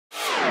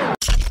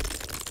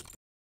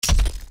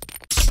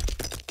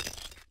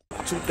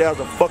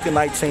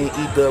2019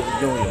 Edub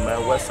reunion,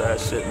 man. Westside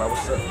shit, man.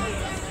 What's up?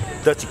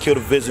 Dutchie killed a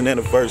vision in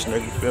a verse,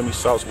 nigga. You feel me?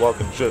 Sauce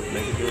walking drip,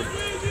 nigga.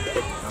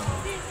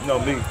 You know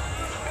me.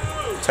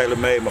 Taylor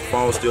made, my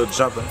phone still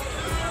jumping.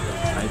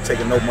 I ain't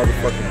taking no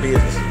motherfucking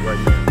business right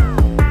now.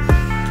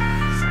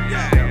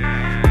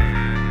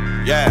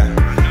 Yeah.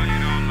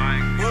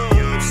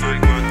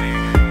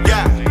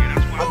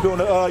 I'm doing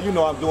a,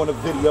 I'm doing a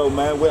video,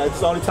 man. It's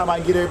the only time I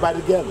can get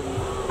everybody together.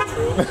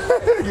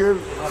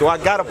 So I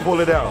gotta pull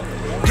it out.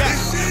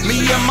 Me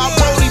and my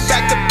roadie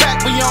back to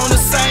back, we on the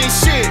same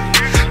shit.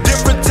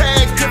 Different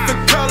tags,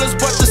 different colors,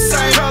 but the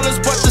same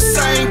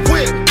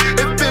whip.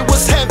 If it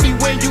was heavy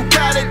when you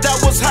got it,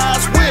 that was high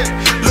as whip.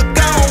 Look,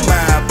 I don't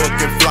mind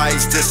booking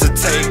flights just to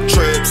take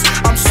trips.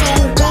 I'm so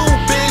woo,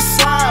 big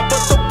slide,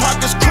 but the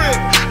pockets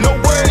crib. No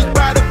worries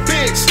about a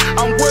bitch,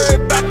 I'm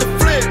worried about the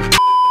flip.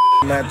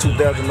 Man,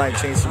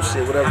 2019, some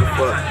shit, whatever the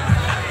fuck.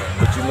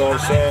 But you know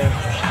what I'm saying?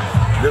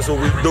 This what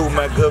we do,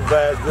 man. Good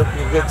vibes,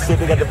 good shit.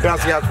 They got the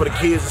bouncy house for the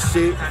kids and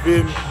shit. You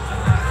feel me?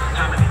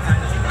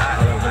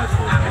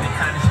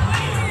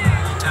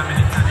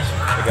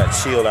 They got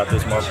chill out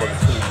this motherfucker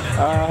too.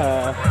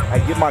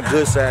 I get my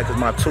good side because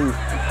my tooth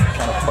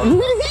kind of fucked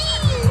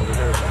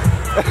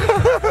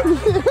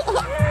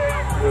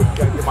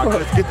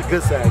Get the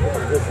good side. Get the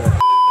good side.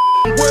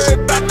 Worried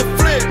about the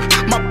flip.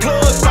 My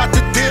plug about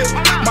to dip.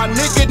 My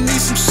nigga need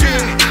some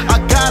shit. I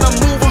gotta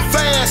move him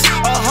fast.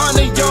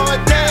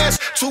 100-yard dash.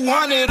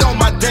 200 on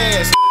my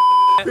dash.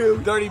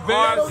 Dirty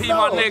bars,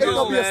 my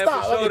niggas, man.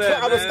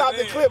 I would stop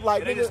the clip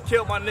like they just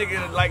killed my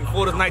nigga like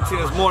 4:19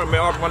 this morning,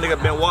 man. My nigga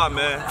Benoit,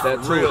 man.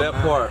 That real, that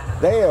part.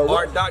 Damn.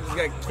 Art Doc just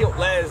got killed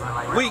last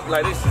week.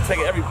 Like this shit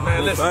taking every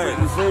man. Listen,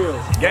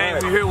 gang,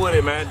 we here with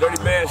it, man. Dirty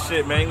bad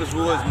shit, man. English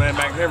Woods, man.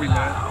 Back heavy,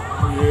 man.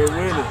 Yeah,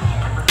 really.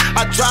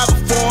 I drive a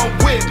foreign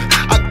whip.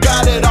 I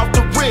got it off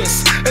the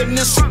wrist, and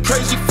it's a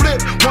crazy flip.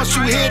 Once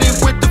you hit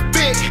it with the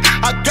bit,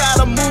 I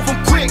gotta move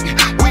them quick.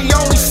 We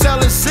only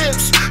selling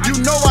zips. You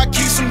know I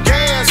keep some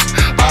gas,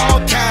 all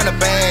kind of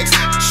bags.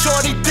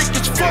 Shorty thick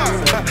as fuck.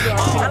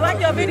 I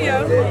like your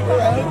video.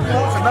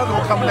 There's another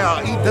one coming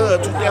out.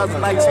 Edub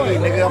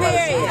 2019, nigga. I'm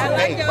I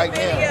like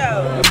your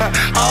video.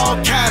 All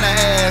kind of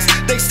ass.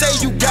 They say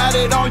you got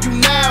it on you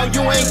now.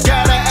 You ain't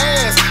gotta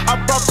ask. I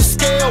brought the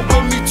scale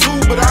with me too,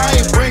 but I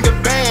ain't bring a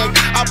bag.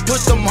 I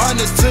put them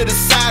hundreds to the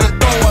side and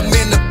throw them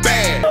in the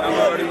bag. I'm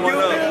already one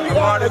up. I'm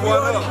already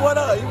one up. What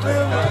up? You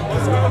feel me?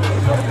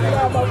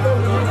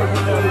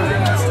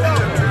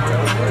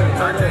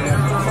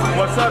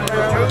 What's up, man? You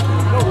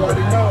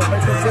already know.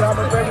 Make sure shit how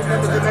much family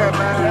members in there,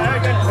 man. I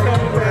got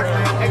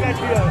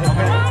you.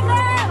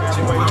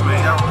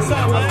 What's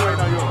up, man?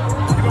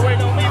 You been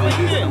waiting on me? What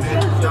you did?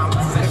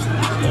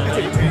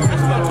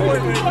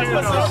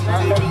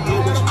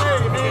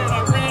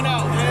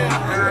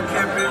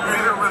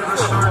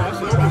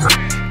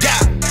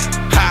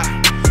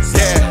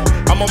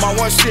 I'm on my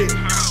one shit.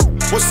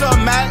 What's up,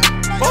 Matt?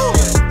 Oh,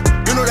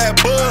 you know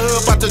that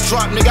bud about to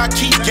drop, nigga. I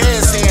keep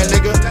gas in,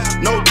 nigga.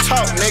 No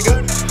talk,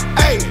 nigga.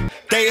 Hey,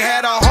 they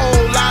had a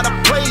whole lot of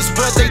plays,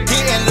 but they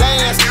didn't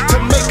last. To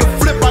make a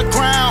flip, I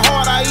grind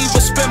hard. I even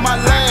spend my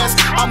last.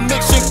 I'm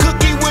mixing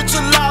cookie with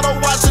gelato,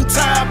 watching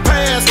time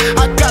pass.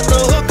 I got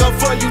the hookup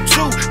for you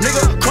too,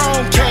 nigga.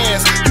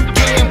 Chromecast. You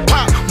getting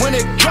pop when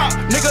it drop,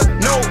 nigga.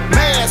 No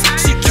mask.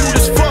 She cute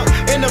as fuck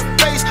in the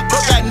face,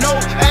 but got no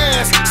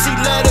ass. She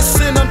let us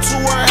send them to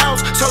her house,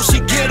 so she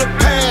get a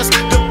pass.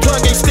 The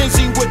plug ain't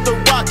stingy with the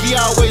rock, he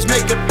always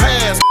make a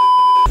pass.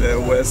 That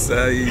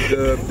Westside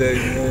Edub day,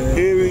 man.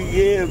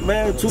 Yeah,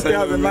 man.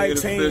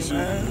 2019,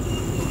 man.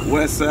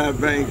 Westside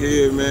Bank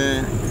here,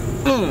 man.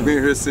 Been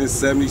here since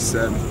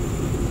 '77.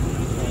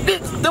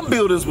 Them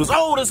buildings was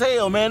old as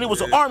hell, man. It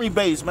was an army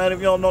base, man. If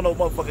you don't know no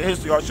motherfucking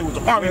history, our shit was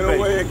an army base.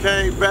 The way it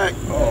came back.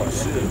 Oh,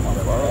 shit.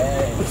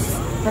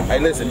 Hey,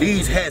 listen,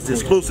 these hats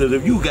exclusive.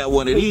 If you got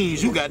one of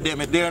these, you got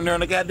them it there and there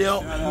in the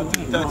goddamn. Shout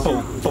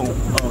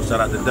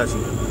out to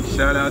Dutchie.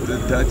 Shout out to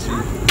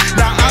Dutchie.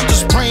 Now I'm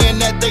just praying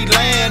that they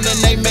land and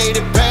they made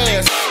it back.